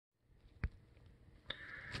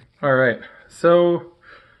Alright, so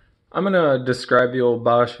I'm going to describe the old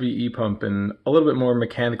Bosch VE pump in a little bit more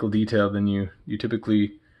mechanical detail than you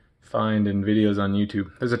typically find in videos on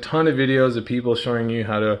YouTube. There's a ton of videos of people showing you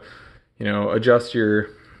how to, adjust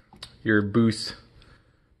your boost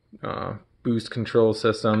control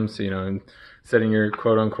systems, and setting your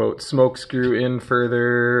quote-unquote smoke screw in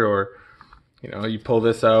further, or you pull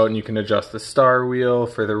this out and you can adjust the star wheel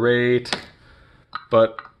for the rate.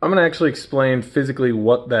 But I'm going to actually explain physically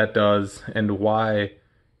what that does and why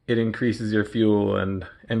it increases your fuel and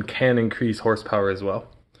can increase horsepower as well.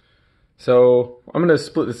 So I'm going to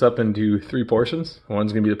split this up into three portions.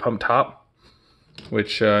 One's going to be the pump top,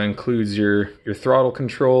 which includes your throttle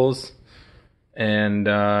controls and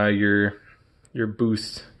your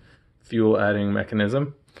boost fuel adding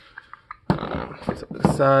mechanism. Face up to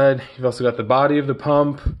the side. You've also got the body of the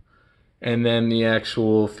pump and then the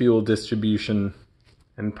actual fuel distribution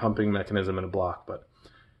and pumping mechanism in a block. But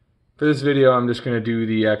for this video, I'm just going to do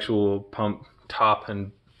the actual pump top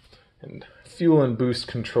and fuel and boost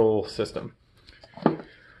control system.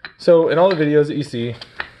 So in all the videos that you see,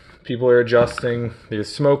 people are adjusting the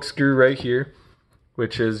smoke screw right here,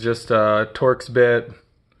 which is just a Torx bit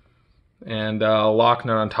and a lock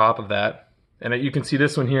nut on top of that. And you can see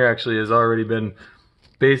this one here actually has already been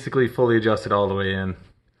basically fully adjusted all the way in.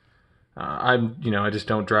 I just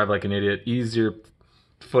don't drive like an idiot. Ease your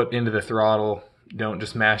foot into the throttle. Don't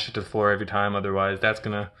just mash it to the floor every time, otherwise that's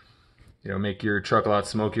gonna make your truck a lot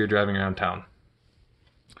smokier driving around town.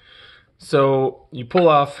 So you pull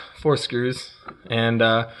off 4 screws, and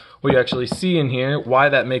what you actually see in here, why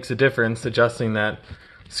that makes a difference adjusting that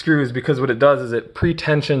screw, is because what it does is it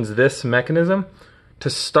pre-tensions this mechanism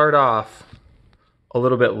to start off a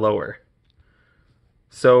little bit lower.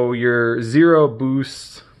 So your zero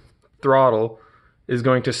boost throttle is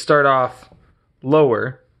going to start off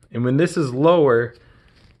lower, and when this is lower,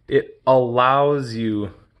 it allows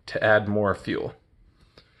you to add more fuel.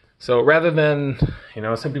 So rather than,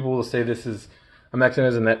 some people will say this is a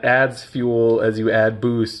mechanism that adds fuel as you add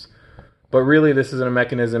boost, but really this is a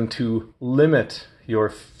mechanism to limit your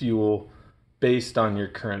fuel based on your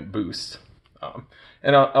current boost.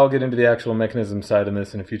 And I'll get into the actual mechanism side of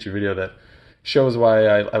this in a future video that shows why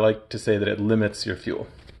I like to say that it limits your fuel.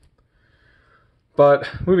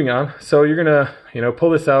 But moving on, so you're gonna, pull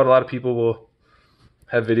this out. A lot of people will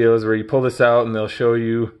have videos where you pull this out and they'll show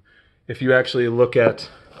you, if you actually look at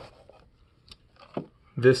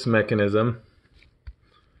this mechanism,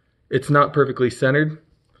 it's not perfectly centered.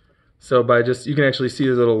 So you can actually see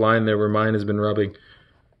this little line there where mine has been rubbing.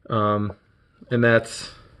 And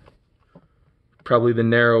that's probably the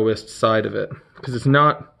narrowest side of it, because it's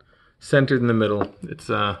not centered in the middle.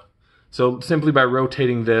 It's so simply by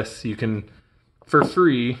rotating this, you can, for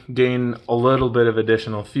free, gain a little bit of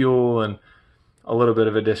additional fuel and a little bit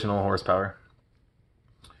of additional horsepower.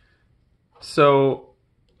 So,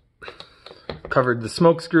 covered the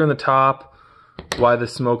smoke screw on the top, why the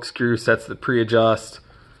smoke screw sets the pre-adjust.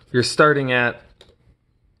 You're starting at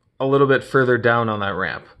a little bit further down on that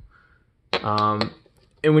ramp.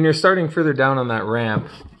 And when you're starting further down on that ramp,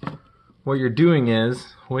 what you're doing is,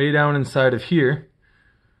 way down inside of here,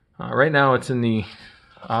 right now it's in the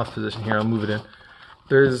off position here, I'll move it in.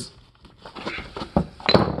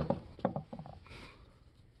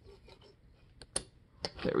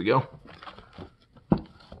 There we go.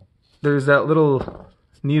 There's that little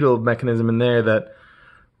needle mechanism in there that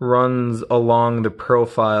runs along the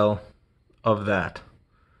profile of that.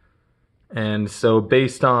 And so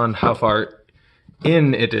based on how far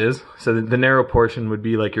in it is, so the narrow portion would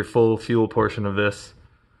be like your full fuel portion of this.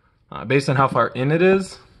 Based on how far in it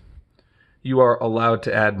is, you are allowed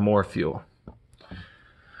to add more fuel.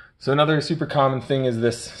 So another super common thing is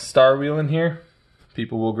this star wheel in here.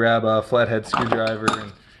 People will grab a flathead screwdriver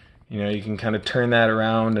and you can kind of turn that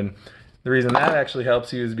around, and the reason that actually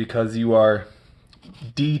helps you is because you are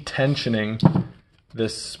detensioning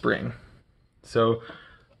this spring. So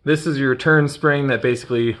this is your return spring that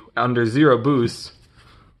basically, under zero boost,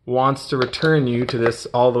 wants to return you to this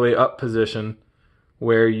all the way up position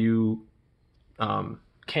where you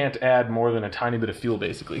can't add more than a tiny bit of fuel,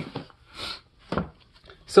 basically.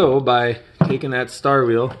 So by taking that star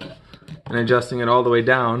wheel and adjusting it all the way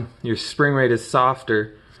down, your spring rate is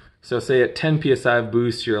softer. So say at 10 psi of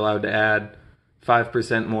boost, you're allowed to add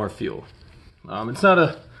 5% more fuel. It's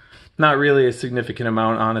not really a significant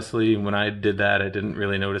amount, honestly. When I did that, I didn't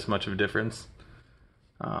really notice much of a difference.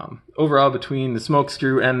 Overall, between the smoke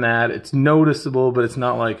screw and that, it's noticeable, but it's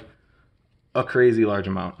not like a crazy large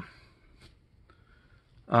amount.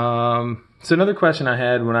 So another question I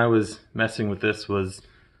had when I was messing with this was,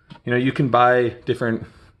 you can buy different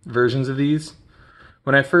versions of these,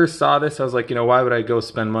 when I first saw this, I was like, you know, why would I go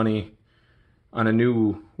spend money on a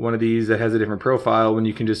new one of these that has a different profile when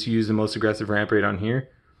you can just use the most aggressive ramp rate on here?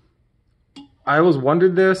 I always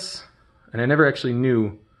wondered this, and I never actually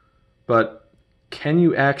knew, but can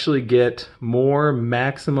you actually get more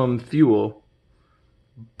maximum fuel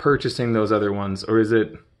purchasing those other ones, or is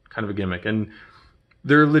it kind of a gimmick? And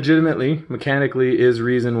there legitimately, mechanically, is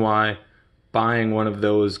reason why buying one of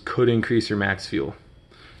those could increase your max fuel.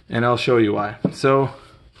 And I'll show you why. So,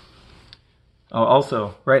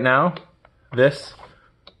 also, right now, this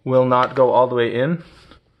will not go all the way in.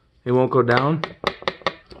 It won't go down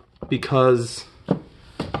because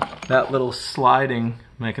that little sliding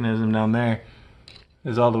mechanism down there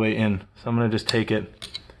is all the way in. So I'm gonna just take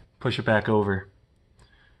it, push it back over.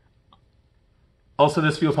 Also,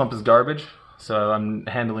 this fuel pump is garbage, so I'm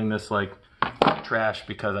handling this like trash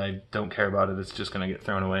because I don't care about it. It's just gonna get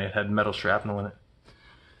thrown away. It had metal shrapnel in it.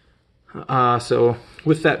 So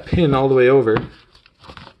with that pin all the way over,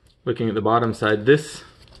 looking at the bottom side, this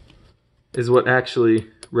is what actually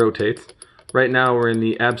rotates. Right now we're in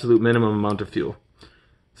the absolute minimum amount of fuel.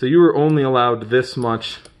 So you are only allowed this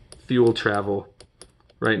much fuel travel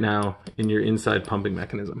right now in your inside pumping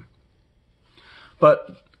mechanism.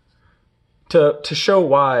 But to show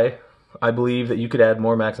why I believe that you could add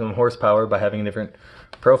more maximum horsepower by having a different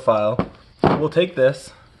profile, we'll take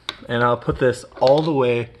this and I'll put this all the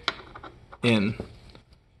way in.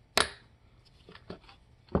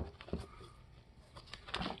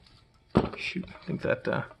 Shoot, I think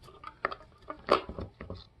that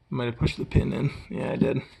might have pushed the pin in. Yeah, I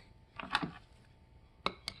did.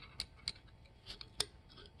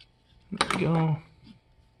 There we go.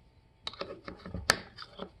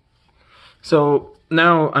 So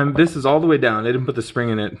now this is all the way down. I didn't put the spring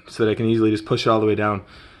in it so that I can easily just push it all the way down.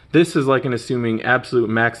 This is like an assuming absolute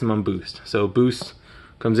maximum boost. So boost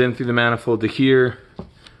comes in through the manifold to here,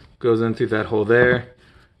 goes in through that hole there,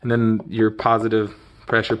 and then your positive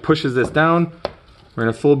pressure pushes this down. We're in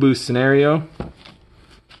a full boost scenario,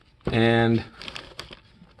 and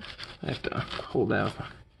I have to hold out.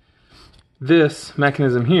 This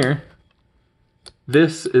mechanism here,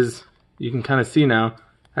 this is, you can kind of see now,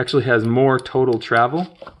 actually has more total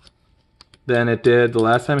travel than it did the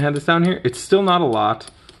last time I had this down here. It's still not a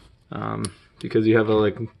lot, because you have a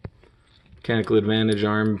like mechanical advantage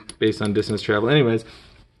arm based on distance travel. Anyways,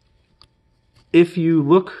 if you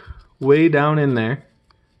look way down in there,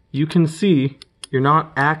 you can see you're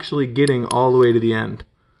not actually getting all the way to the end.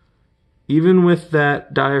 Even with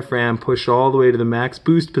that diaphragm pushed all the way to the max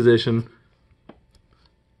boost position,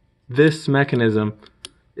 this mechanism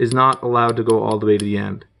is not allowed to go all the way to the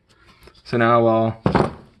end. So now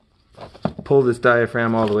I'll pull this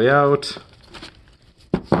diaphragm all the way out,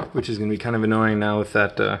 which is going to be kind of annoying now with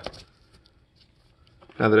that,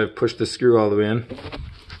 now that I've pushed the screw all the way in.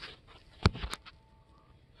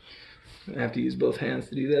 I have to use both hands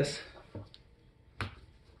to do this.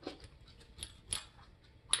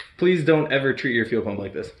 Please don't ever treat your fuel pump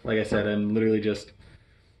like this. Like I said, I'm literally just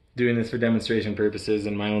doing this for demonstration purposes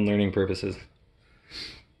and my own learning purposes.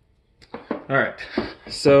 Alright,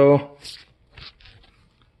 so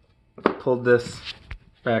pulled this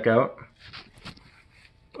back out.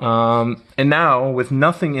 And now, with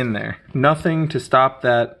nothing in there, nothing to stop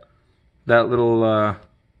that little, I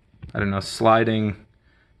don't know, sliding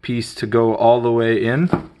piece to go all the way in,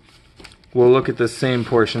 we'll look at the same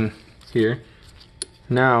portion here.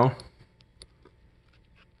 Now,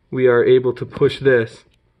 we are able to push this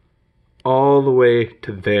all the way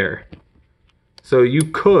to there. So you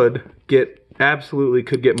could get, absolutely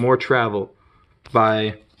could get more travel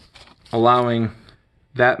by allowing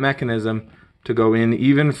that mechanism to go in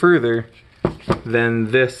even further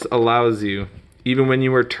than this allows you, even when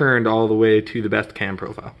you are turned all the way to the best cam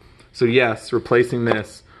profile. So yes, replacing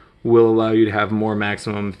this will allow you to have more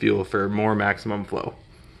maximum fuel for more maximum flow.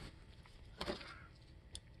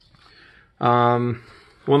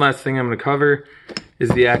 One last thing I'm going to cover is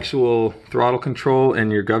the actual throttle control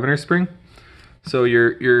and your governor spring. So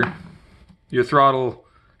your throttle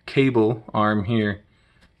cable arm here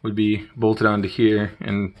would be bolted onto here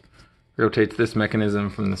and rotates this mechanism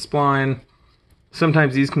from the spline.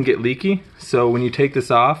 Sometimes these can get leaky, so when you take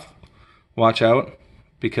this off, watch out,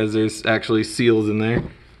 because there's actually seals in there.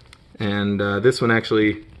 And this one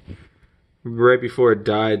actually, right before it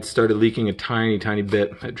died, started leaking a tiny, tiny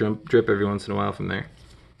bit. I drip every once in a while from there.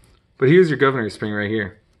 But here's your governor spring right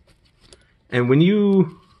here. And when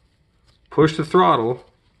you push the throttle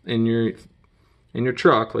in your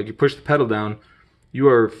truck, like you push the pedal down, you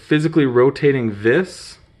are physically rotating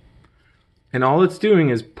this, and all it's doing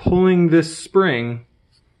is pulling this spring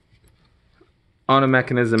on a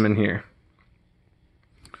mechanism in here.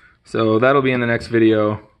 So that'll be in the next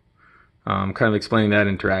video, kind of explaining that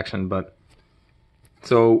interaction. But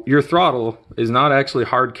so your throttle is not actually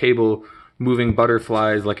hard cable moving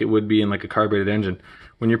butterflies like it would be in like a carbureted engine.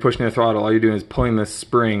 When you're pushing the throttle, all you're doing is pulling this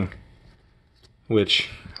spring, which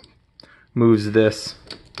moves this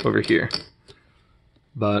over here.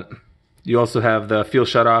 But you also have the fuel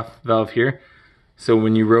shutoff valve here. So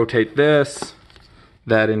when you rotate this,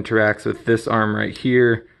 that interacts with this arm right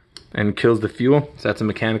here and kills the fuel. So that's a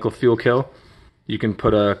mechanical fuel kill. You can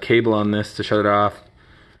put a cable on this to shut it off.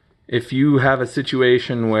 If you have a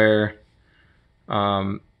situation where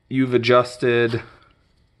you've adjusted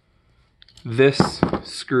this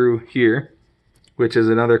screw here, which is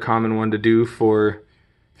another common one to do for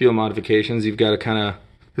fuel modifications, you've got to kind of,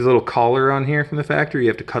 there's a little collar on here from the factory, you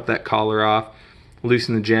have to cut that collar off,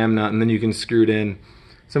 loosen the jam nut, and then you can screw it in.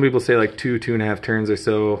 Some people say like 2.5 turns or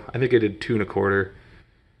so. I think I did 2.25.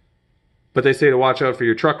 But they say to watch out for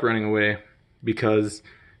your truck running away, because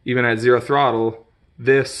even at zero throttle,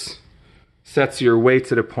 this sets your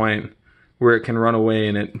weights at a point where it can run away,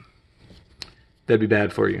 and that'd be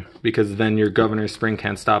bad for you, because then your governor spring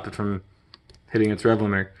can't stop it from hitting its rev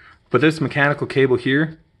limiter. But this mechanical cable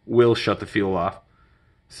here will shut the fuel off.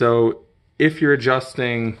 So if you're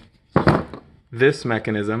adjusting this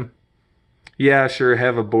mechanism, yeah, sure,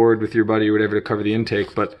 have a board with your buddy or whatever to cover the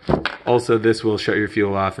intake, but also this will shut your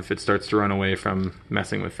fuel off if it starts to run away from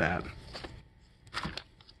messing with that.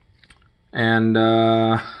 And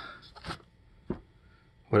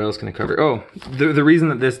what else can I cover? Oh, the reason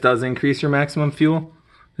that this does increase your maximum fuel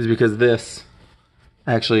is because this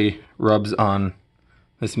actually rubs on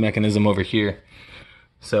this mechanism over here.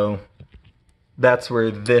 So that's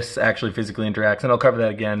where this actually physically interacts, and I'll cover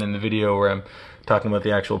that again in the video where I'm talking about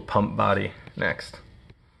the actual pump body next.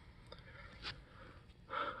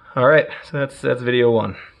 Alright, so that's video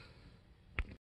 1.